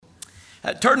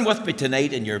Turn with me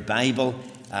tonight in your Bible,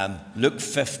 Luke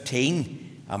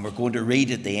 15, and we're going to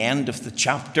read at the end of the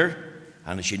chapter.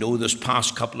 And as you know, this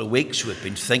past couple of weeks, we've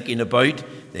been thinking about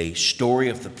the story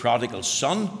of the prodigal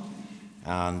son.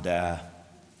 And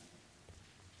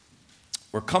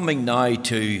we're coming now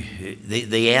to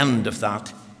the end of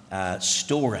that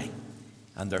story.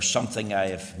 And there's something I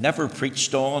have never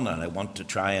preached on, and I want to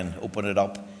try and open it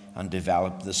up and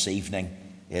develop this evening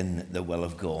in the will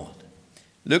of God.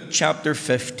 Luke chapter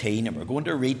 15, and we're going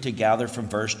to read together from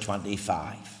verse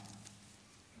 25.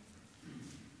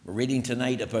 We're reading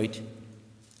tonight about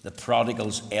the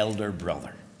prodigal's elder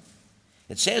brother.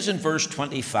 It says in verse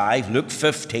 25, Luke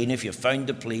 15, if you found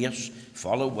the place,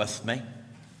 follow with me.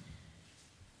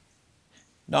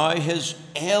 Now his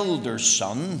elder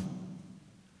son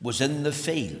was in the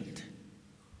field.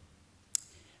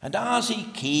 And as he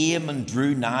came and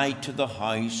drew nigh to the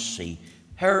house, he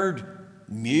heard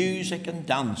music and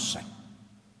dancing.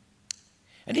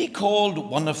 And he called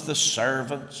one of the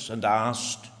servants and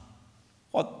asked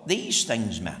what these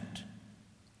things meant.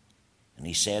 And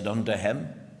he said unto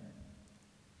him,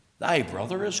 Thy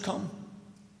brother is come,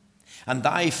 and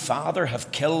thy father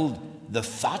hath killed the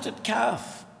fatted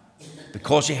calf,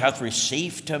 because he hath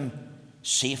received him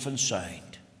safe and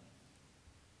sound.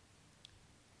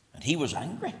 And he was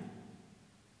angry,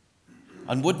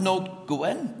 and would not go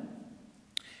in.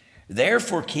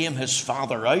 Therefore came his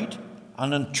father out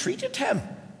and entreated him.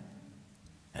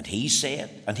 And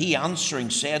he answering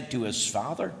said to his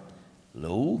father,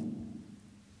 Lo,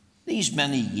 these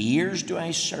many years do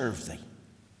I serve thee.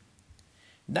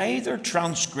 Neither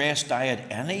transgressed I at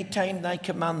any time thy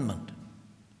commandment,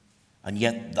 and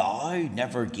yet thou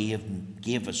never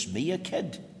gavest me a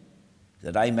kid,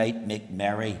 that I might make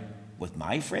merry with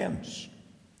my friends.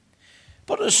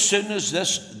 But as soon as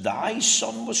this thy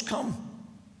son was come,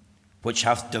 which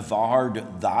hath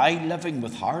devoured thy living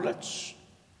with harlots,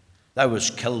 thou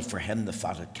hast killed for him the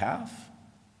fatted calf.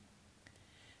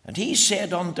 And he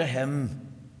said unto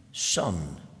him,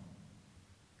 Son,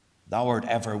 thou art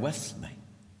ever with me,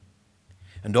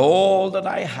 and all that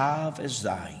I have is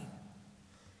thine.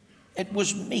 It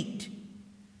was meet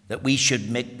that we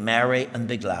should make merry and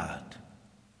be glad.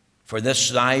 For this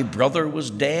thy brother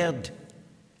was dead,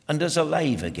 and is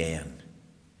alive again,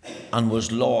 and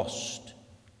was lost,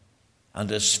 and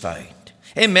is found.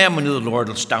 Amen. We know the Lord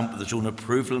will stamp with his own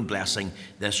approval and blessing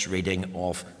this reading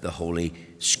of the Holy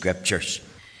Scriptures.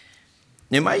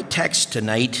 Now, my text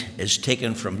tonight is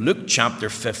taken from Luke chapter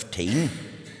 15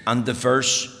 and the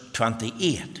verse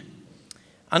 28.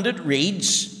 And it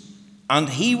reads, And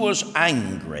he was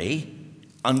angry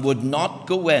and would not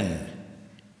go in.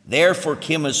 Therefore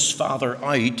came his father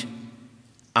out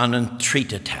and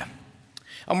entreated him.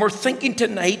 And we're thinking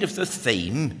tonight of the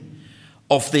theme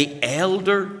of the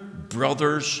elder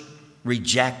brother's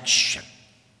rejection.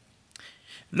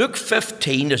 Luke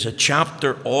 15 is a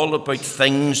chapter all about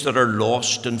things that are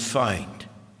lost and found.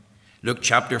 Luke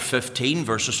chapter 15,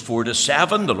 verses 4 to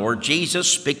 7, the Lord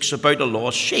Jesus speaks about a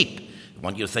lost sheep. I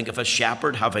want you to think of a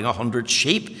shepherd having 100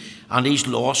 sheep, and he's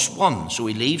lost one. So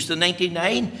he leaves the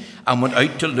 99 and went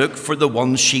out to look for the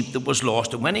one sheep that was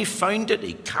lost. And when he found it,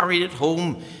 he carried it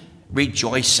home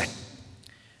rejoicing.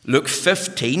 Luke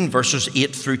 15, verses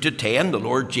 8 through to 10, the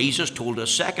Lord Jesus told a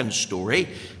second story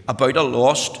about a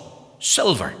lost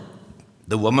silver.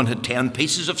 The woman had 10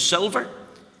 pieces of silver.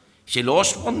 She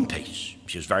lost one piece.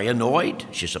 She was very annoyed.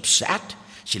 She was upset.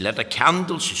 She lit a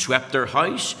candle. She swept her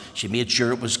house. She made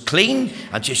sure it was clean.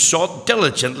 And she sought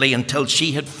diligently until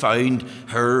she had found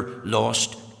her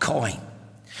lost coin.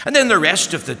 And then the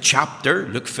rest of the chapter,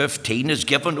 Luke 15, is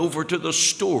given over to the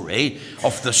story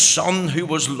of the son who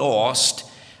was lost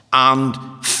and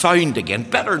found again,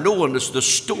 better known as the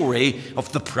story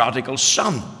of the prodigal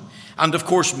son. And of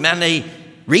course, many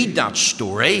read that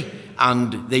story,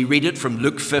 and they read it from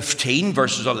Luke 15,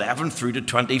 verses 11 through to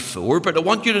 24. But I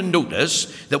want you to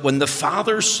notice that when the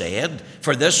father said,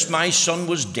 For this my son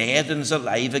was dead and is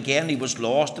alive again, he was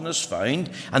lost and is found,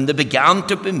 and they began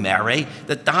to be merry,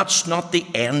 that's not the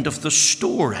end of the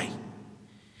story.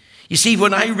 You see,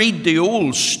 when I read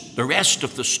the rest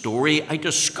of the story, I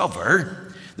discover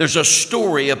there's a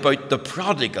story about the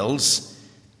prodigal's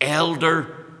elder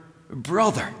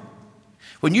brother.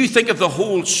 When you think of the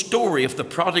whole story of the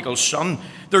prodigal son,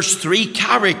 there's 3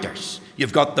 characters.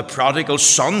 You've got the prodigal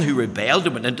son who rebelled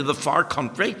and went into the far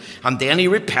country, and then he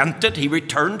repented, he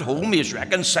returned home, he is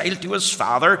reconciled to his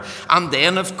father, and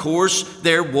then, of course,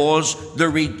 there was the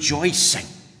rejoicing.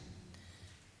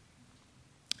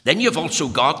 Then you've also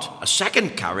got a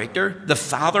second character, the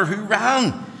father who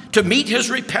ran to meet his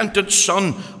repentant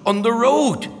son on the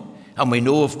road. And we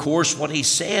know, of course, what he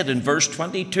said in verse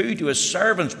 22 to his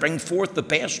servants, bring forth the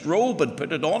best robe and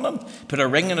put it on him, put a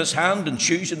ring in his hand and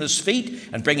shoes in his feet,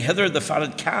 and bring hither the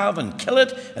fatted calf and kill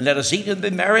it, and let us eat and be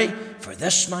merry. For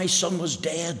this my son was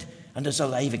dead and is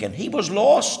alive again. He was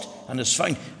lost and is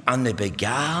found. And they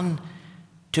began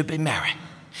to be merry.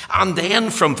 And then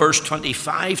from verse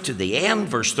 25 to the end,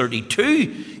 verse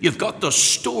 32, you've got the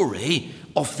story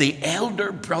of the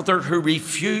elder brother who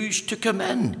refused to come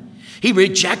in. He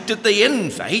rejected the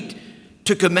invite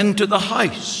to come into the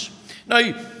house.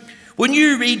 Now, when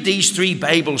you read these three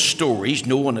Bible stories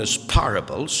known as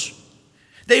parables,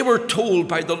 they were told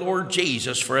by the Lord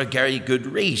Jesus for a very good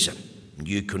reason.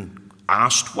 You can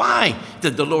ask, why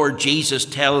did the Lord Jesus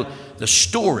tell the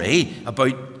story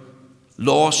about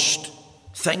lost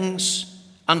things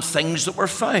and things that were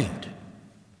found?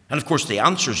 And of course, the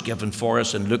answer is given for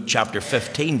us in Luke chapter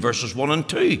 15, verses 1 and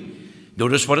 2.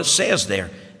 Notice what it says there.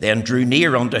 Then drew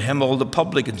near unto him all the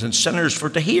publicans and sinners for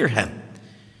to hear him.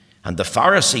 And the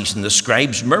Pharisees and the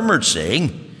scribes murmured,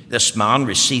 saying, This man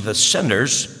receiveth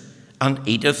sinners and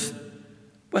eateth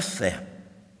with them.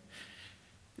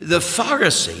 The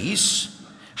Pharisees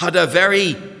had a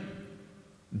very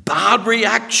bad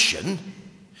reaction,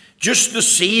 just the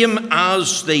same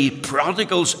as the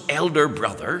prodigal's elder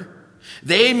brother.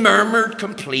 They murmured,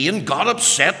 complained, got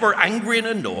upset, were angry and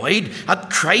annoyed at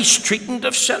Christ's treatment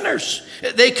of sinners.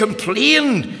 They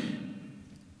complained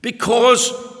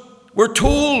because we're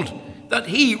told that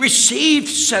he received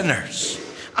sinners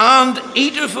and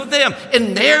eateth of them.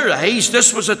 In their eyes,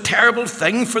 this was a terrible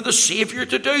thing for the Saviour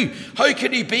to do. How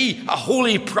could he be a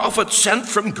holy prophet sent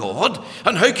from God?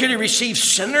 And how could he receive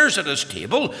sinners at his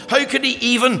table? How could he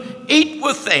even eat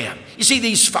with them? You see,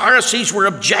 these Pharisees were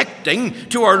objecting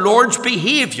to our Lord's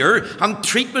behaviour and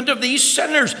treatment of these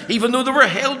sinners, even though they were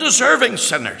hell-deserving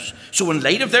sinners. So in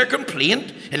light of their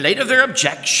complaint, in light of their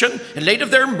objection, in light of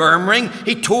their murmuring,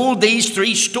 he told these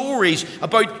three stories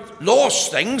about lost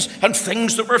things and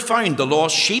things that were found. The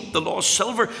lost sheep, the lost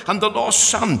silver, and the lost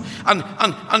son.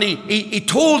 And he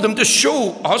told them to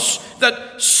show us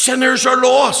that sinners are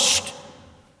lost.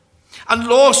 And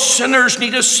lost sinners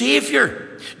need a Saviour.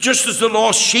 Just as the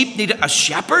lost sheep needed a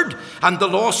shepherd, and the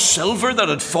lost silver that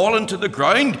had fallen to the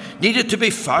ground needed to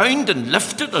be found and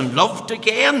lifted and loved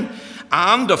again.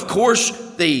 And, of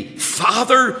course, the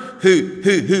father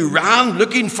who ran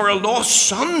looking for a lost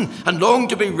son and longed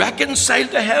to be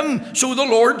reconciled to him. So the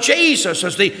Lord Jesus,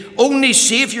 as the only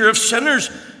Saviour of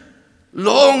sinners,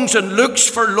 longs and looks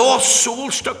for lost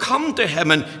souls to come to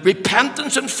him in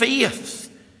repentance and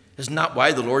faith. Isn't that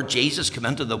why the Lord Jesus came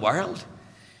into the world?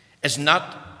 Isn't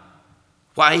that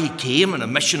why he came on a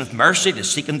mission of mercy to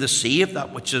seek and to save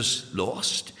that which is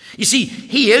lost? You see,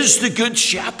 he is the good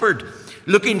shepherd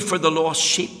looking for the lost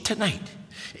sheep tonight.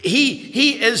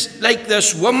 He is like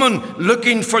this woman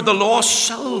looking for the lost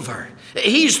silver.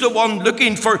 He's the one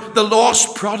looking for the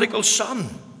lost prodigal son.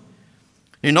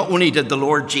 Now, not only did the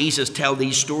Lord Jesus tell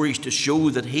these stories to show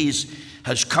that he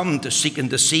has come to seek and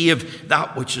to save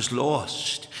that which is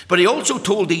lost, but he also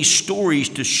told these stories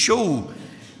to show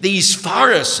these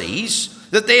Pharisees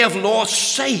that they have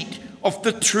lost sight of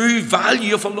the true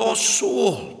value of a lost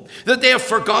soul, that they have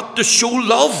forgot to show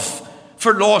love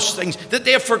for lost things, that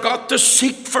they have forgot to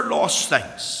seek for lost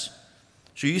things.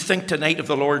 So you think tonight of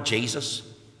the Lord Jesus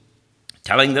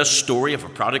telling this story of a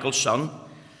prodigal son,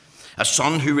 a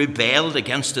son who rebelled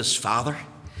against his father,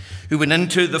 who went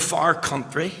into the far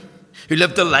country, who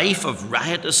lived a life of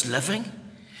riotous living.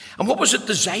 And what was it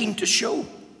designed to show?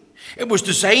 It was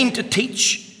designed to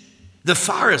teach the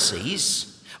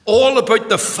Pharisees all about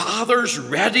the Father's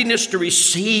readiness to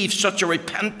receive such a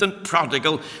repentant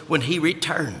prodigal when he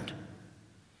returned.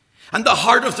 And the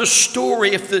heart of the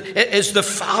story is the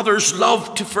Father's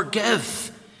love to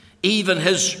forgive even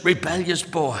his rebellious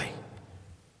boy.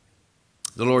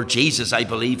 The Lord Jesus, I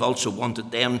believe, also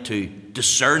wanted them to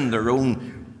discern their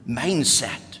own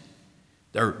mindset,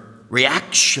 their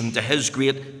reaction to his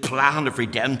great plan of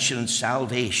redemption and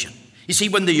salvation. You see,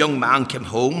 when the young man came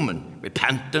home in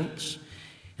repentance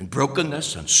and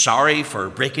brokenness and sorry for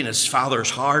breaking his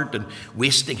father's heart and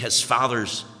wasting his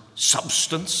father's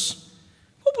substance,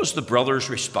 what was the brother's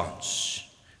response?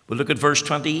 Well, look at verse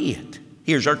 28.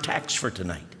 Here's our text for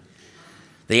tonight.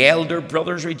 The elder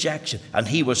brother's rejection. And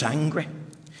he was angry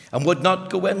and would not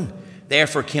go in.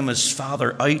 Therefore came his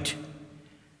father out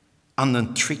and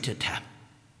entreated him.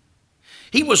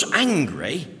 He was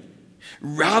angry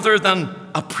rather than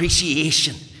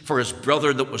appreciation for his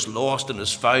brother that was lost and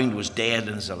is found, was dead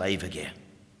and is alive again.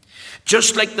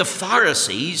 Just like the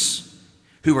Pharisees,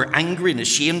 who were angry and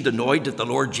ashamed, annoyed that the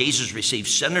Lord Jesus received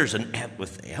sinners and ate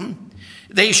with them,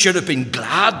 they should have been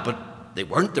glad, but they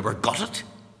weren't. They were gutted.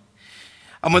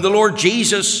 And when the Lord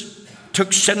Jesus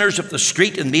took sinners of the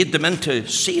street and made them into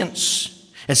saints,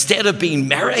 instead of being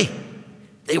merry,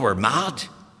 they were mad.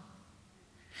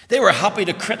 They were happy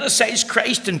to criticize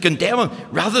Christ and condemn him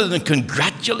rather than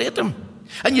congratulate him.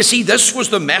 And you see, this was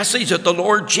the message that the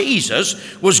Lord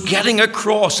Jesus was getting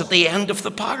across at the end of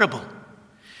the parable.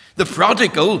 The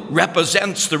prodigal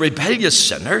represents the rebellious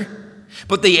sinner,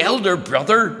 but the elder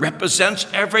brother represents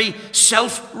every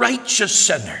self-righteous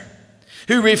sinner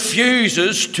who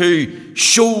refuses to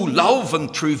show love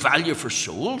and true value for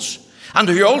souls, and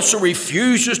who also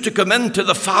refuses to come into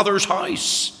the Father's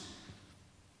house,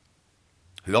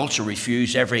 who also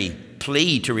refuse every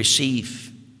plea to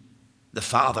receive the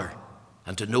Father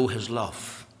and to know his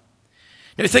love.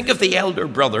 Now think of the elder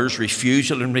brother's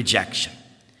refusal and rejection.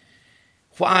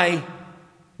 Why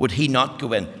would he not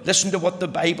go in? Listen to what the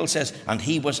Bible says. And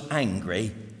he was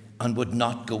angry and would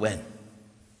not go in.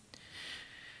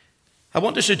 I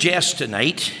want to suggest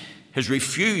tonight his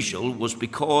refusal was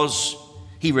because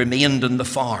he remained in the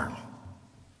farm.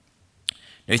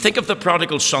 Now think of the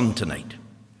prodigal son tonight.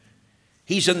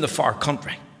 He's in the far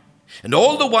country. And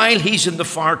all the while he's in the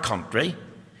far country,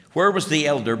 where was the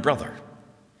elder brother?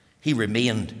 He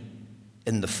remained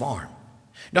in the farm.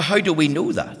 Now how do we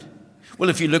know that? Well,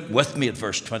 if you look with me at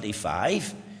verse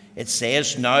 25, it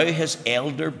says, now his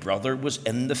elder brother was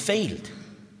in the field.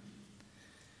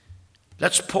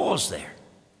 Let's pause there.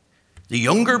 The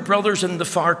younger brother's in the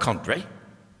far country,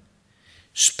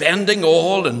 spending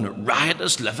all in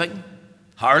riotous living,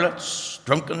 harlots,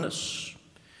 drunkenness.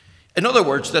 In other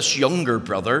words, this younger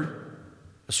brother,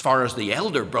 as far as the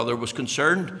elder brother was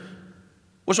concerned,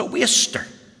 was a waster.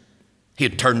 He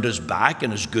had turned his back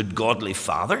on his good godly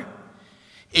father.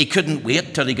 He couldn't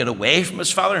wait till he got away from his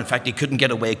father. In fact, he couldn't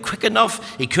get away quick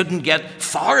enough. He couldn't get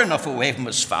far enough away from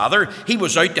his father. He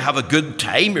was out to have a good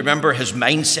time. Remember, his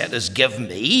mindset is give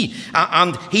me.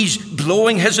 And he's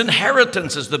blowing his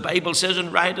inheritance, as the Bible says,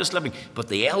 in riotous living. But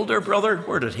the elder brother,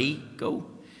 where did he go?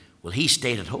 Well, he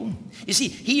stayed at home. You see,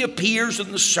 he appears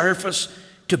on the surface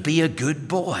to be a good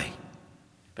boy.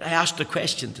 But I asked the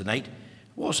question tonight,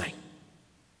 was he?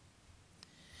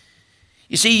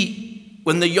 You see,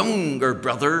 when the younger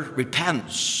brother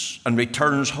repents and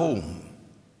returns home,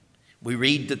 we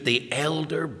read that the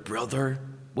elder brother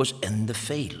was in the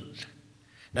field.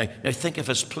 Now think of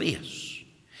his place.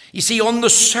 You see, on the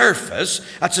surface,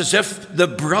 it's as if the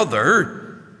brother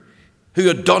who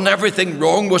had done everything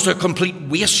wrong was a complete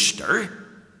waster.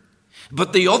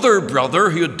 But the other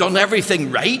brother who had done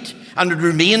everything right and had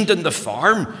remained in the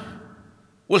farm,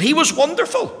 well, he was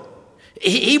wonderful.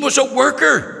 He was a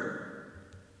worker.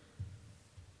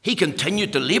 He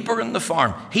continued to labor in the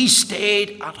farm. He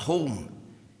stayed at home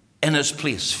in his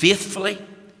place, faithfully,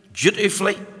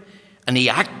 dutifully, and he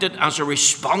acted as a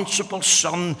responsible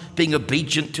son, being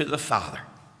obedient to the father.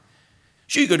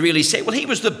 So you could really say, well, he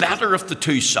was the better of the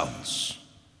two sons.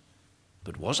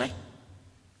 But was he?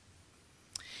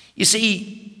 You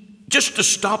see, just to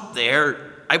stop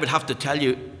there, I would have to tell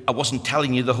you, I wasn't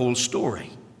telling you the whole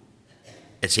story.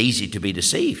 It's easy to be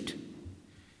deceived.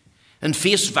 In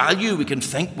face value, we can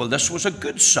think, well, this was a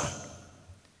good son.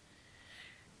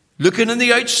 Looking on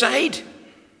the outside,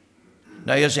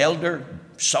 now his elder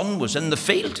son was in the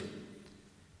field,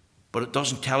 but it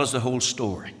doesn't tell us the whole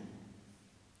story.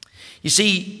 You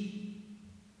see,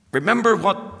 remember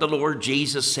what the Lord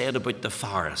Jesus said about the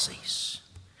Pharisees.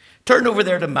 Turn over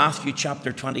there to Matthew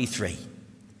chapter 23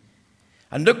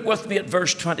 and look with me at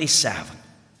verse 27.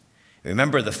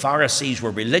 Remember, the Pharisees were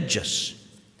religious.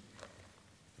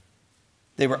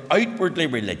 They were outwardly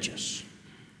religious.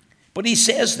 But he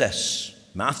says this,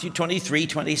 Matthew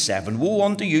 23:27, woe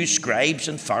unto you, scribes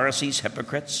and Pharisees,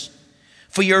 hypocrites,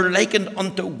 for you're likened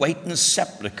unto whitened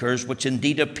sepulchres, which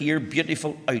indeed appear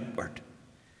beautiful outward,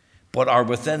 but are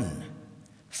within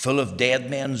full of dead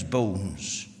men's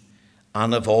bones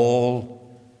and of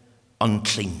all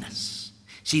uncleanness.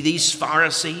 See, these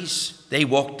Pharisees, they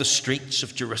walked the streets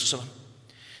of Jerusalem.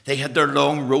 They had their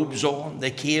long robes on.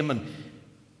 They came and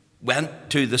went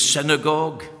to the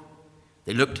synagogue.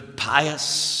 They looked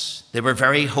pious. They were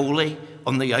very holy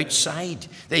on the outside.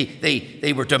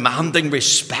 They were demanding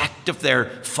respect of their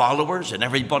followers and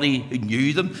everybody who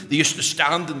knew them. They used to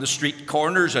stand in the street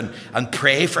corners and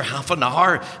pray for half an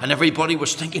hour, and everybody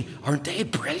was thinking, aren't they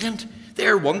brilliant?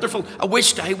 They're wonderful. I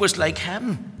wished I was like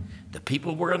him. The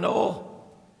people were in awe.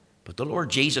 But the Lord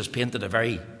Jesus painted a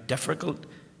very difficult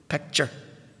picture.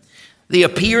 They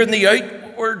appear in the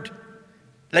outward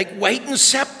like whitened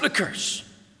sepulchres,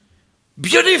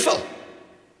 beautiful,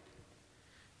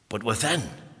 but within,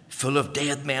 full of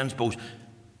dead men's bones,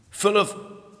 full of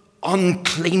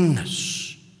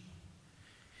uncleanness.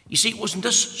 You see, it wasn't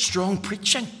this strong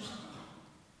preaching.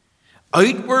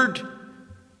 Outward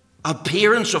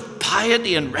appearance of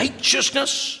piety and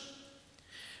righteousness.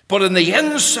 But on the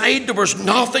inside, there was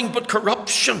nothing but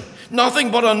corruption,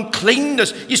 nothing but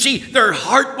uncleanness. You see, their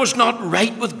heart was not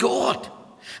right with God.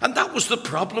 And that was the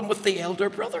problem with the elder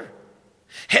brother.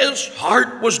 His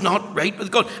heart was not right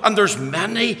with God. And there's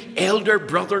many elder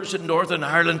brothers in Northern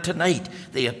Ireland tonight.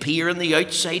 They appear on the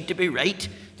outside to be right.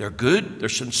 They're good. They're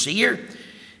sincere.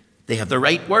 They have the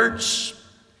right words.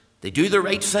 They do the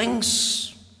right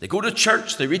things. They go to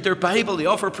church. They read their Bible. They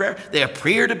offer prayer. They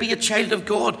appear to be a child of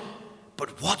God.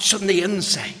 But what's on the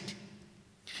inside?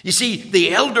 You see,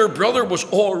 the elder brother was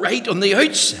all right on the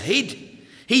outside.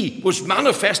 He was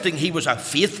manifesting he was a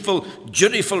faithful,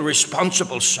 dutiful,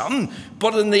 responsible son.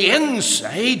 But on the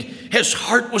inside, his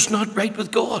heart was not right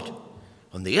with God.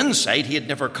 On the inside, he had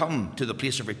never come to the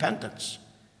place of repentance.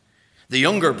 The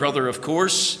younger brother, of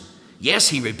course, yes,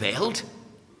 he rebelled.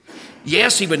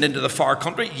 Yes, he went into the far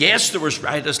country. Yes, there was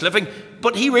riotous living.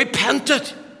 But he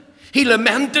repented. He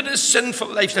lamented his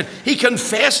sinful lifestyle. He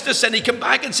confessed his sin. He came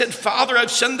back and said, Father,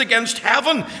 I've sinned against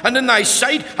heaven and in thy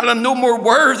sight, and I'm no more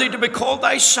worthy to be called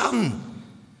thy son.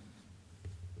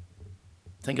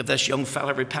 Think of this young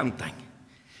fella repenting,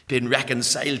 being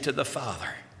reconciled to the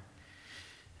Father,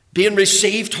 being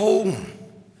received home,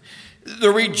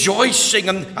 the rejoicing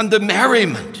and the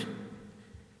merriment.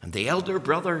 And the elder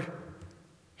brother,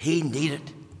 he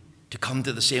needed to come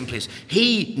to the same place.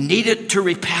 He needed to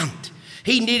repent.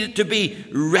 He needed to be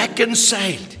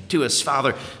reconciled to his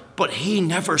father, but he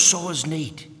never saw his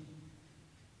need.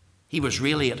 He was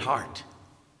really at heart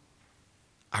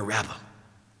a rebel.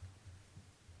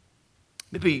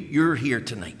 Maybe you're here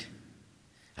tonight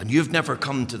and you've never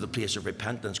come to the place of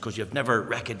repentance because you've never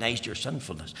recognized your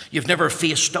sinfulness. You've never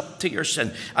faced up to your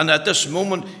sin. And at this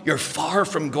moment, you're far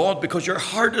from God because your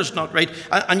heart is not right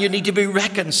and you need to be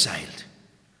reconciled.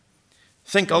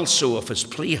 Think also of his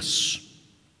place.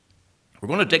 We're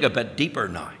going to dig a bit deeper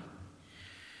now.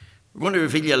 We're going to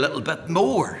reveal you a little bit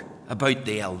more about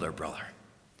the elder brother.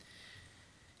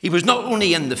 He was not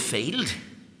only in the field,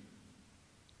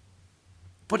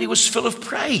 but he was full of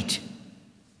pride.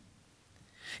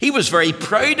 He was very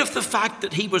proud of the fact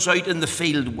that he was out in the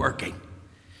field working.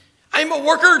 I'm a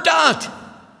worker, Dad.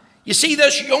 You see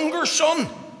this younger son?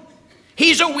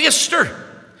 He's a waster.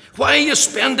 Why are you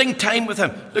spending time with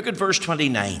him? Look at verse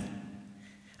 29.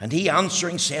 And he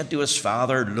answering said to his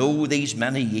father, Lo, these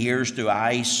many years do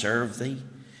I serve thee,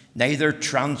 neither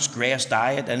transgressed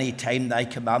I at any time thy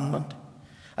commandment,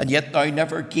 and yet thou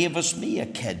never gavest me a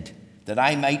kid, that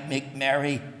I might make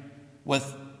merry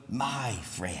with my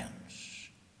friends.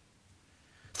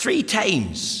 3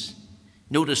 times,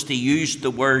 notice they used the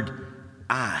word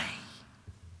I.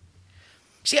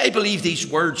 See, I believe these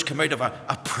words come out of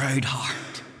a proud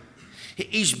heart.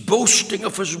 He's boasting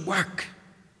of his work.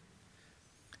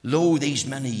 Lo, these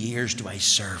many years do I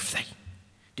serve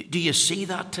thee. Do you see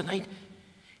that tonight?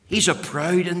 He's a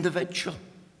proud individual.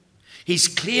 He's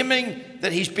claiming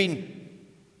that he's been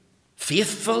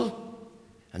faithful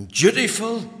and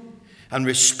dutiful and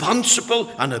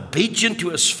responsible and obedient to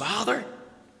his father.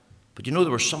 But you know,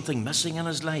 there was something missing in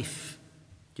his life.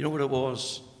 Do you know what it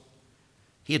was?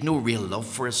 He had no real love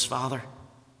for his father.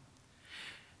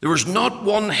 There was not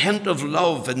one hint of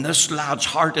love in this lad's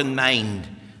heart and mind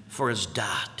for his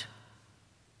dad.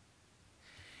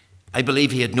 I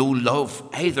believe he had no love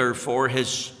either for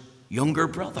his younger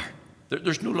brother.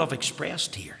 There's no love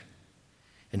expressed here.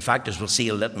 In fact, as we'll see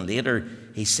a little later,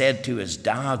 he said to his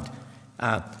dad,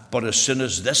 but as soon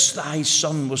as this thy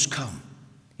son was come.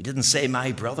 He didn't say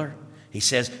my brother. He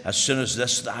says, as soon as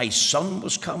this thy son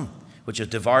was come, which has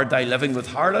devoured thy living with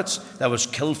harlots, thou was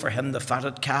killed for him the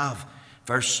fatted calf.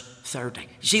 Verse 30. You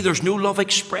see, there's no love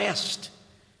expressed.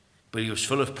 But he was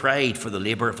full of pride for the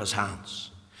labour of his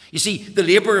hands. You see, the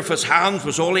labour of his hands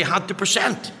was all he had to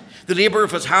present. The labour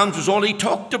of his hands was all he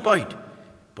talked about.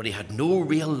 But he had no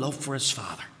real love for his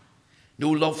father. No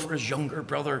love for his younger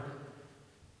brother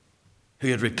who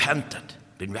had repented,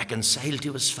 been reconciled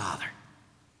to his father.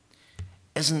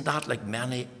 Isn't that like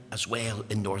many as well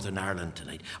in Northern Ireland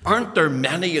tonight? Aren't there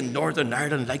many in Northern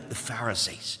Ireland like the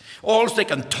Pharisees? All they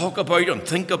can talk about and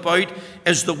think about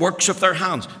is the works of their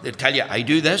hands. They'll tell you, I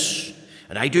do this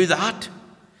and I do that.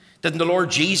 Didn't the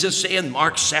Lord Jesus say in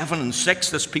Mark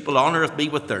 7:6, this people honoureth me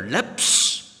with their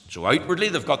lips? So outwardly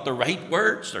they've got the right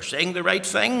words, they're saying the right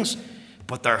things,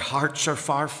 but their hearts are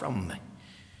far from me.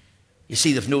 You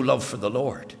see, they've no love for the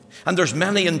Lord. And there's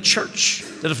many in church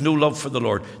that have no love for the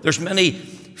Lord. There's many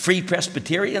free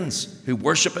Presbyterians who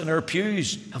worship in our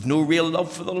pews, have no real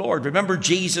love for the Lord. Remember,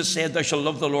 Jesus said, thou shalt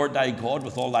love the Lord thy God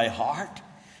with all thy heart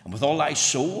and with all thy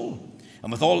soul,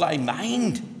 and with all thy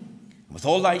mind, and with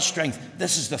all thy strength.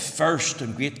 This is the first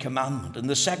and great commandment. And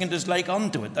the second is like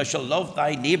unto it. Thou shalt love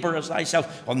thy neighbor as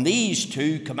thyself. On these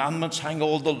two commandments hang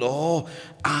all the law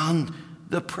and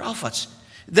the prophets.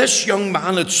 This young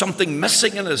man had something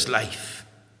missing in his life.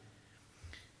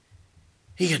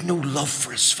 He had no love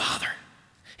for his father.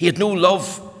 He had no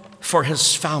love for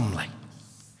his family.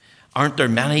 Aren't there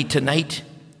many tonight?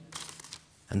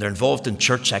 And they're involved in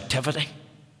church activity.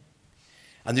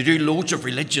 And they do loads of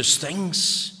religious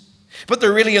things. But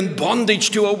they're really in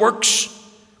bondage to a works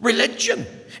religion.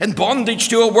 In bondage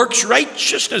to a works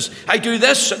righteousness. I do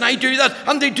this and I do that.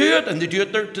 And they do it. And they do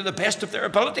it to the best of their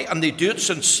ability. And they do it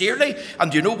sincerely.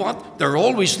 And you know what? They're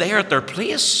always there at their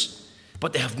place.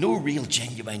 But they have no real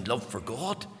genuine love for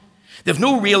God. They have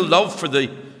no real love for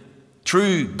the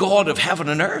true God of heaven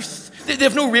and earth. They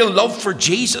have no real love for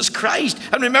Jesus Christ.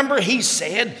 And remember, he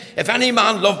said, if any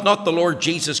man love not the Lord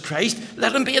Jesus Christ,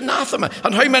 let him be anathema.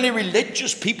 And how many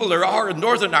religious people there are in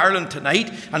Northern Ireland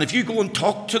tonight, and if you go and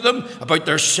talk to them about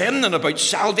their sin and about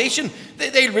salvation,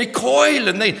 they'll recoil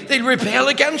and they'll rebel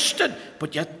against it.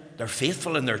 But yet they're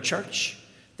faithful in their church.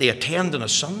 They attend on a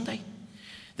Sunday.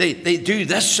 They do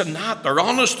this and that. They're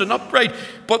honest and upright.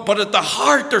 But at the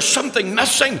heart, there's something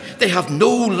missing. They have no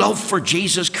love for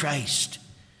Jesus Christ.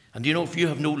 And you know, if you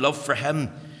have no love for him,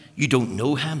 you don't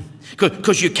know him.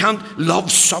 Because you can't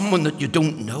love someone that you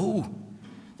don't know.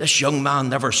 This young man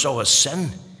never saw a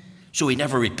sin. So he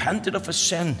never repented of his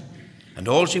sin. And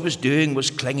all he was doing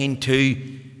was clinging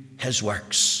to his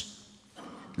works.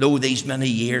 Lo, these many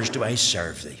years do I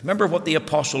serve thee. Remember what the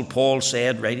Apostle Paul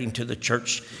said, writing to the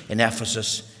church in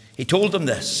Ephesus. He told them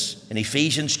this in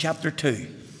Ephesians chapter 2.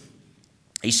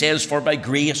 He says, for by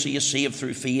grace are you saved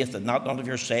through faith, and not of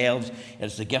yourselves. It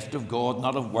is the gift of God,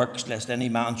 not of works, lest any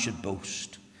man should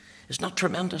boast. Isn't that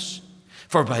tremendous?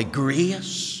 For by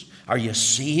grace are you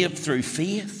saved through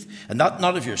faith, and not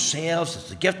of yourselves. It's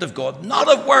the gift of God, not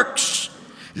of works,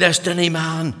 lest any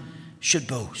man should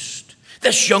boast.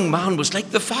 This young man was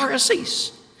like the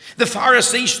Pharisees. The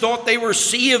Pharisees thought they were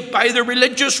saved by their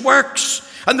religious works.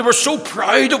 And they were so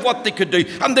proud of what they could do.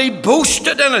 And they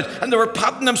boasted in it. And they were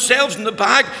patting themselves in the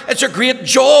back. It's a great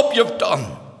job you've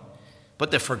done.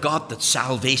 But they forgot that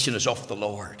salvation is of the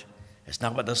Lord. Isn't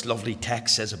that what this lovely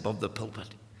text says above the pulpit?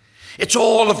 It's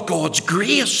all of God's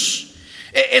grace.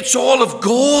 It's all of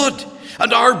God.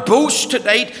 And our boast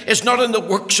tonight is not in the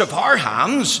works of our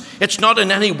hands. It's not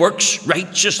in any works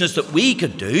righteousness that we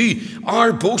could do.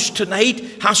 Our boast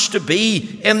tonight has to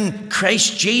be in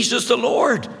Christ Jesus the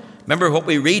Lord. Remember what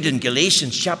we read in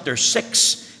Galatians chapter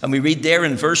 6, and we read there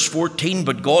in verse 14,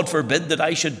 but God forbid that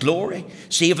I should glory,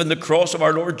 save in the cross of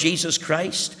our Lord Jesus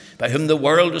Christ, by whom the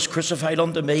world is crucified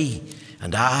unto me,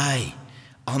 and I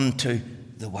unto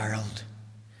the world.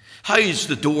 How is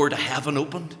the door to heaven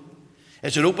opened?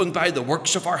 Is it opened by the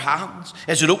works of our hands?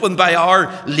 Is it opened by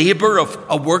our labour of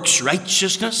a works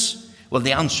righteousness? Well,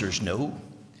 the answer is no.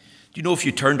 Do you know, if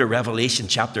you turn to Revelation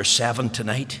chapter 7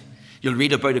 tonight, you'll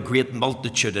read about a great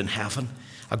multitude in heaven,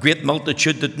 a great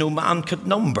multitude that no man could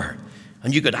number.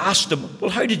 And you could ask them,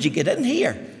 well, how did you get in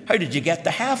here? How did you get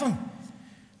to heaven?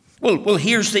 Well,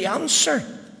 here's the answer.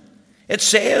 It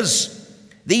says,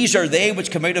 these are they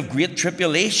which come out of great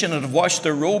tribulation and have washed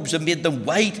their robes and made them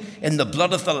white in the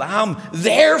blood of the Lamb.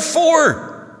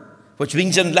 Therefore, which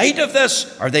means in light of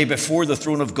this, are they before the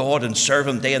throne of God and serve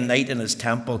him day and night in his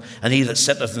temple, and he that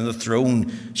sitteth in the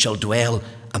throne shall dwell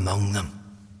among them.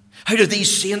 How do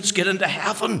these saints get into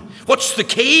heaven? What's the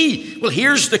key? Well,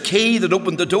 here's the key that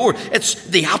opened the door. It's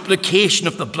the application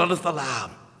of the blood of the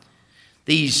Lamb.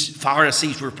 These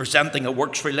Pharisees were presenting a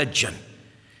works religion,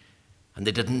 and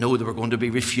they didn't know they were going to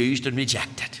be refused and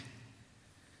rejected.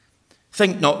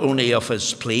 Think not only of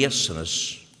his place and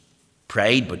his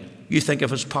pride, but you think of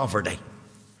his poverty.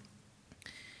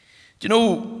 Do you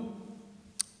know,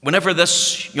 whenever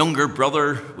this younger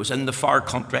brother was in the far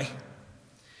country,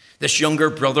 this younger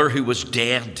brother who was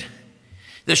dead,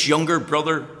 this younger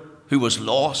brother who was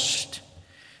lost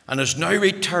and has now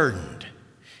returned,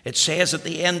 it says at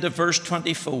the end of verse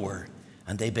 24,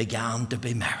 and they began to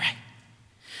be merry.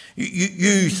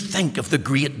 You think of the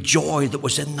great joy that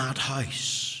was in that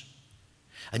house.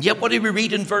 And yet what do we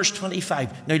read in verse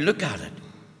 25? Now look at it.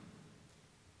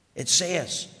 It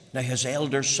says, now his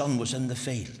elder son was in the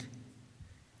field.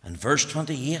 And verse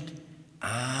 28,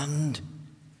 and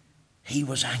he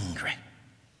was angry.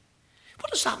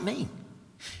 What does that mean?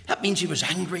 That means he was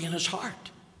angry in his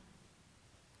heart.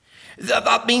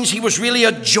 That means he was really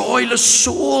a joyless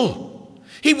soul.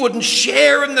 He wouldn't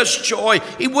share in this joy.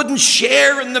 He wouldn't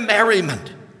share in the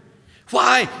merriment.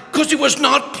 Why? Because he was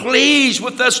not pleased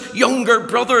with this younger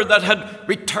brother that had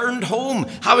returned home,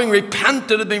 having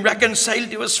repented and been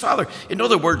reconciled to his father. In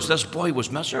other words, this boy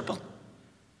was miserable.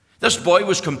 This boy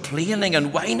was complaining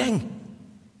and whining.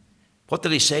 What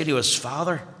did he say to his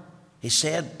father? He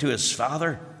said to his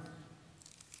father,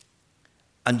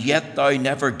 "And yet thou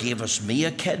never gavest me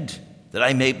a kid, that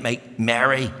I may make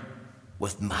merry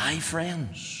with my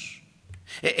friends."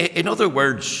 In other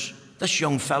words, this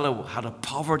young fellow had a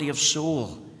poverty of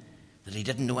soul that he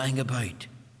didn't know anything about.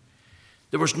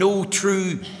 There was no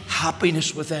true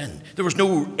happiness within. There was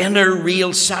no inner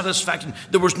real satisfaction.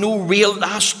 There was no real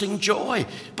lasting joy.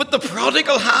 But the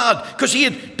prodigal had, because he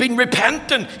had been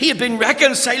repentant. He had been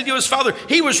reconciled to his father.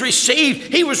 He was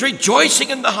received. He was rejoicing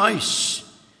in the house.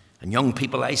 And young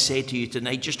people, I say to you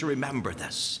tonight, just to remember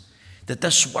this, that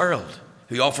this world,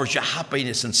 who offers you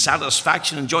happiness and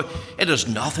satisfaction and joy, it has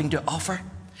nothing to offer.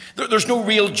 There's no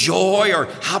real joy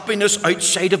or happiness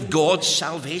outside of God's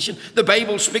salvation. The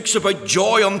Bible speaks about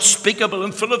joy unspeakable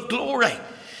and full of glory.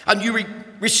 And you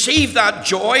receive that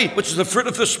joy, which is the fruit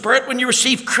of the Spirit, when you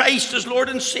receive Christ as Lord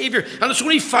and Savior. And it's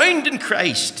only found in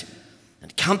Christ.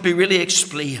 It can't be really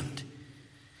explained.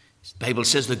 The Bible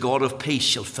says the God of peace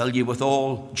shall fill you with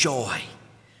all joy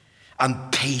and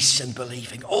peace in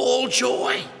believing. All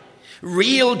joy.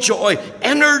 Real joy.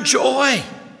 Inner joy.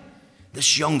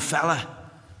 This young fella,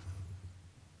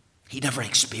 he never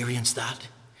experienced that.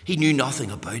 He knew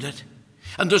nothing about it.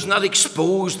 And does not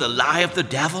expose the lie of the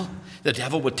devil. The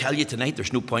devil would tell you tonight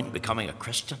there's no point in becoming a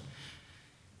Christian.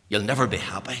 You'll never be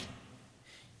happy.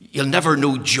 You'll never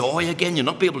know joy again. You'll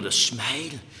not be able to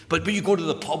smile. But when you go to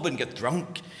the pub and get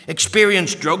drunk,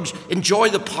 experience drugs, enjoy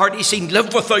the party scene,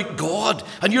 live without God,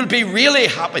 and you'll be really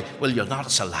happy. Well, you're not.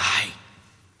 It's a lie.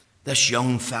 This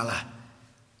young fella,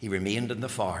 he remained in the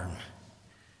farm.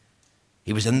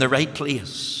 He was in the right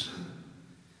place.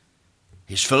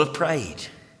 He's full of pride.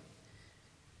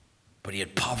 But he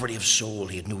had poverty of soul.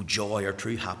 He had no joy or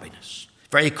true happiness.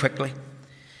 Very quickly,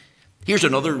 here's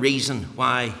another reason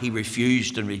why he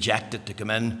refused and rejected to come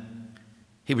in.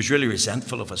 He was really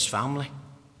resentful of his family.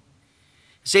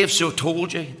 Say, if so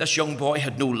told you, this young boy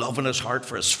had no love in his heart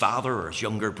for his father or his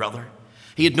younger brother.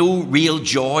 He had no real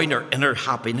joy nor inner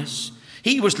happiness.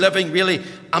 He was living really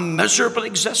a miserable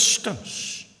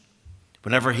existence.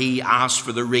 Whenever he asked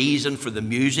for the reason for the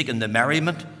music and the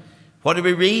merriment, what do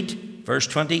we read? Verse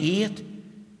 28.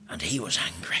 And he was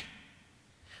angry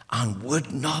and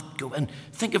would not go in.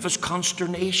 Think of his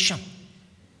consternation.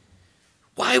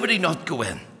 Why would he not go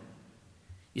in?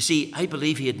 You see, I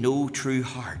believe he had no true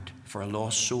heart for a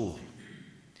lost soul.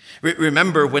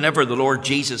 Remember, whenever the Lord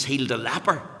Jesus healed a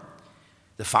leper,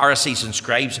 the Pharisees and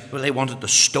scribes, well, they wanted to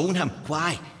stone him.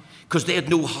 Why? Because they had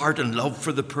no heart and love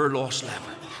for the poor lost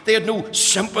leper. They had no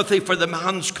sympathy for the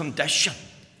man's condition.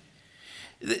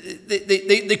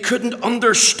 They couldn't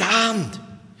understand.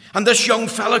 And this young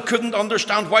fella couldn't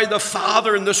understand why the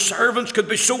father and the servants could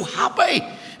be so happy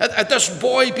at this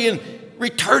boy being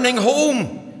returning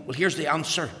home. Well, here's the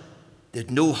answer. They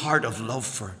had no heart of love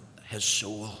for his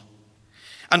soul.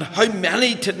 And how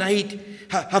many tonight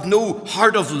have no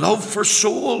heart of love for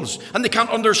souls, and they can't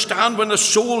understand when a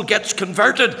soul gets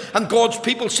converted and God's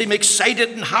people seem excited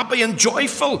and happy and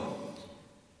joyful.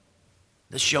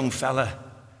 This young fella,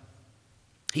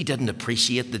 he didn't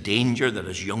appreciate the danger that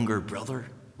his younger brother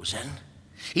was in.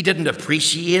 He didn't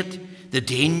appreciate the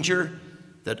danger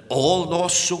that all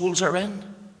lost souls are in.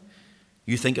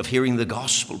 You think of hearing the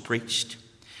gospel preached.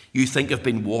 You think of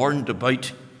being warned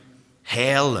about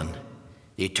hell and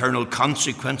the eternal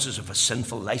consequences of a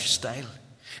sinful lifestyle.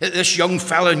 This young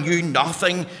fellow knew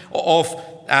nothing of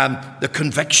the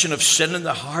conviction of sin in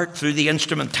the heart through the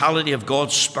instrumentality of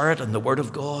God's Spirit and the Word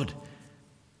of God.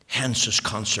 Hence his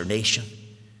consternation,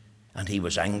 and he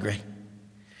was angry.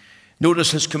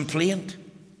 Notice his complaint.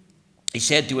 He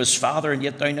said to his father, and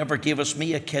yet thou never gavest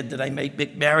me a kid that I might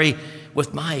make merry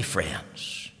with my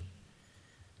friends.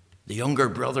 The younger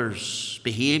brother's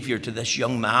behavior to this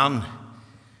young man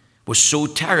was so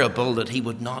terrible that he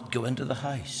would not go into the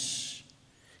house.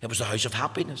 It was the house of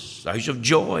happiness, the house of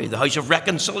joy, the house of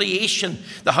reconciliation,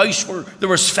 the house where there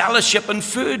was fellowship and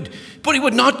food. But he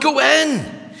would not go in.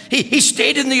 He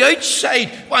stayed in the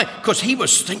outside. Why? Because he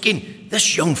was thinking,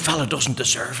 this young fella doesn't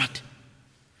deserve it.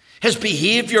 His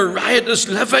behavior, riotous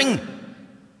living,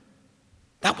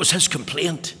 that was his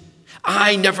complaint.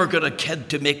 I never got a kid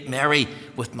to make merry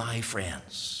with my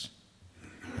friends.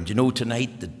 And you know,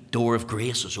 tonight the door of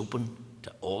grace is open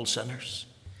to all sinners.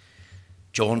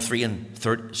 John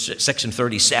 6 and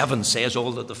 37 says,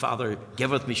 all that the Father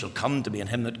giveth me shall come to me, and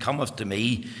him that cometh to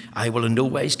me I will in no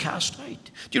wise cast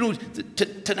out. Do you know,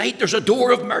 tonight there's a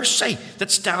door of mercy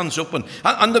that stands open.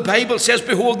 And the Bible says,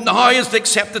 behold, now is the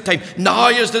accepted time. Now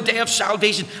is the day of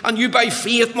salvation. And you by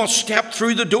faith must step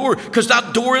through the door, because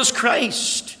that door is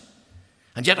Christ.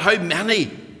 And yet how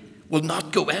many will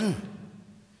not go in?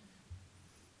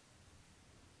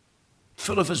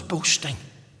 Full of his boasting.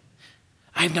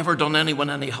 I've never done anyone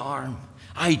any harm.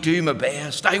 I do my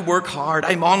best. I work hard.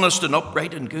 I'm honest and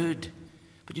upright and good.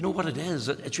 But you know what it is?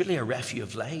 It's really a refuge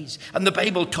of lies. And the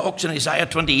Bible talks in Isaiah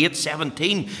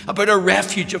 28:17 about a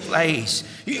refuge of lies.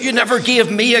 You never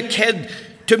gave me a kid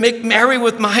to make merry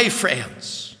with my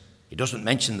friends. He doesn't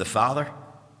mention the father.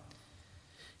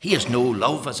 He has no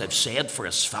love, as I've said, for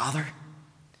his father.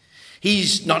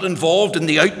 He's not involved in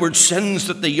the outward sins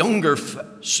that the younger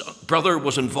brother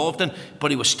was involved in, but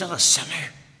he was still a sinner.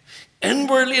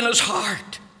 Inwardly in his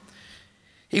heart,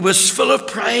 he was full of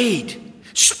pride.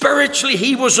 Spiritually,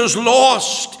 he was as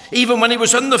lost, even when he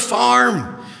was in the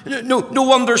farm.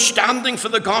 No understanding for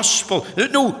the gospel,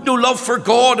 no love for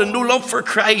God and no love for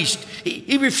Christ.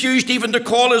 He refused even to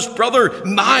call his brother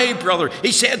my brother.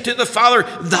 He said to the father,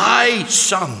 thy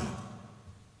son,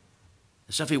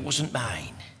 as if he wasn't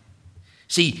mine.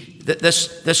 See,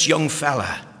 this young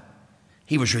fella,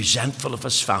 he was resentful of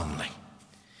his family.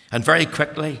 And very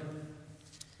quickly,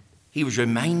 he was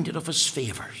reminded of his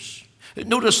favours.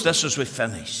 Notice this as we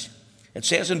finish. It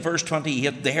says in verse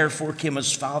 28, therefore came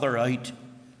his father out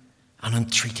and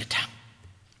entreated him.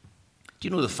 Do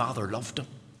you know the father loved him?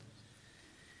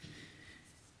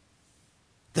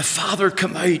 The father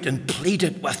came out and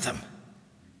pleaded with him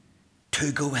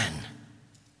to go in.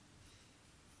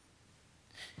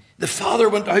 The father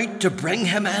went out to bring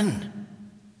him in.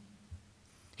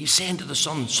 He's saying to the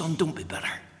son, son, don't be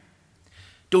bitter.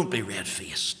 Don't be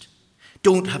red-faced.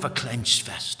 Don't have a clenched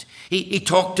fist. He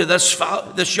talked to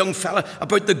this young fella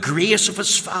about the grace of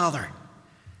his father.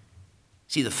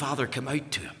 See, the father came out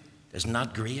to him. Isn't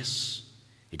that grace?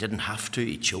 He didn't have to,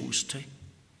 he chose to.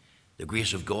 The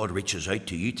grace of God reaches out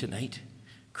to you tonight.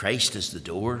 Christ is the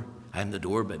door. I am the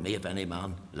door, by me if any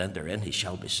man will enter in, he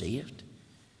shall be saved.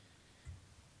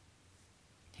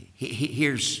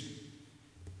 Here's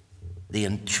the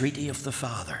entreaty of the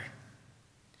Father.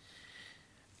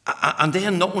 And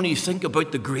then not only think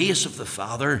about the grace of the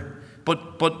Father,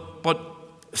 but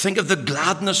think of the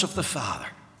gladness of the Father.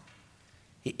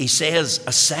 He says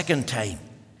a second time,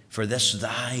 for this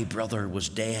thy brother was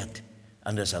dead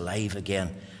and is alive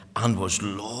again, and was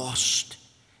lost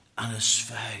and is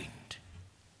found.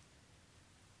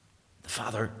 The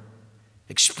Father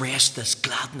expressed this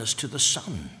gladness to the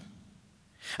Son.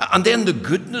 And then the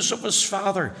goodness of his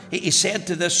father. He said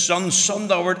to this son, son,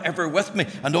 thou art ever with me,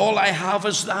 and all I have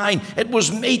is thine. It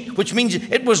was meet, which means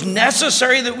it was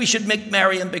necessary that we should make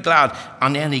merry and be glad.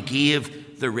 And then he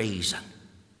gave the reason.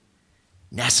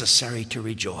 Necessary to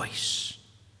rejoice.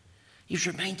 He was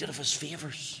reminded of his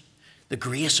favours, the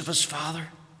grace of his father,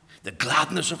 the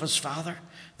gladness of his father,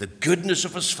 the goodness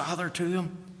of his father to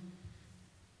him.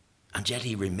 And yet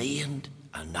he remained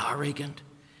an arrogant,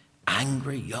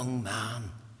 angry young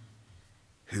man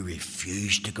who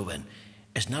refused to go in.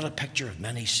 Isn't that a picture of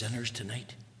many sinners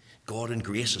tonight? God in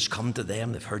grace has come to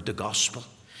them. They've heard the gospel.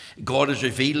 God has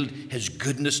revealed his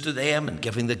goodness to them and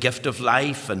giving the gift of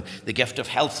life and the gift of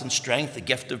health and strength, the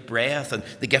gift of breath and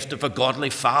the gift of a godly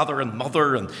father and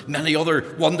mother and many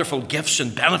other wonderful gifts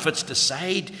and benefits to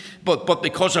side. But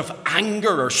because of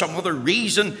anger or some other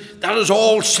reason, that is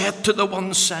all set to the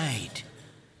one side.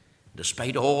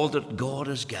 Despite all that God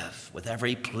has given, with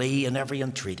every plea and every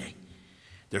entreaty,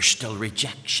 there's still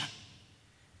rejection,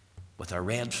 with a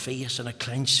red face and a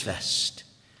clenched fist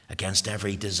against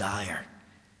every desire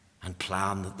and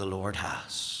plan that the Lord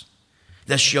has.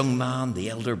 This young man, the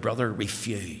elder brother,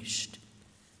 refused.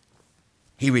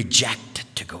 He rejected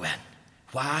to go in.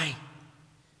 Why?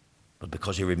 But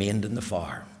because he remained in the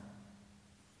farm.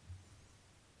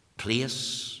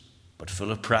 Place, but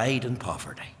full of pride and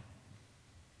poverty.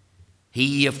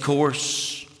 He, of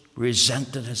course,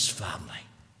 resented his family.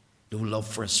 No love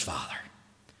for his father.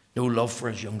 No love for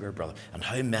his younger brother. And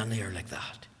how many are like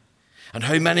that? And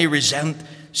how many resent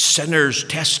sinners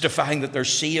testifying that they're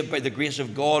saved by the grace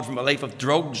of God from a life of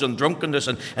drugs and drunkenness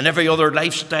and every other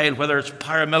lifestyle, whether it's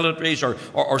paramilitaries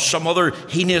or some other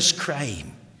heinous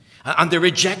crime. And they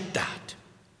reject that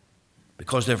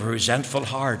because they have a resentful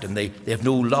heart and they have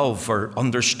no love or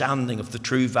understanding of the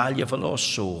true value of a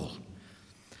lost soul.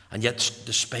 And yet,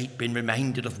 despite being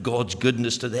reminded of God's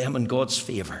goodness to them and God's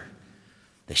favour,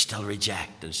 they still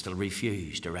reject and still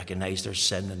refuse to recognise their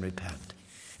sin and repent.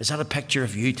 Is that a picture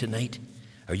of you tonight?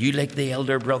 Are you like the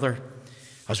elder brother?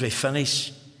 As we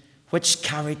finish, which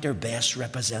character best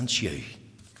represents you?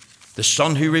 The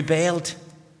son who rebelled?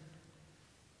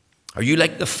 Are you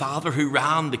like the father who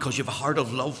ran because you have a heart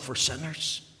of love for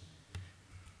sinners?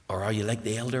 Or are you like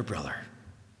the elder brother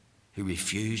who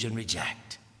refuse and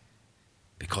reject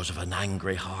because of an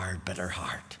angry, hard, bitter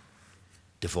heart,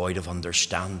 devoid of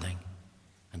understanding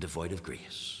and devoid of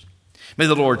grace? May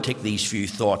the Lord take these few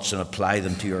thoughts and apply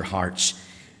them to your hearts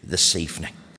this evening.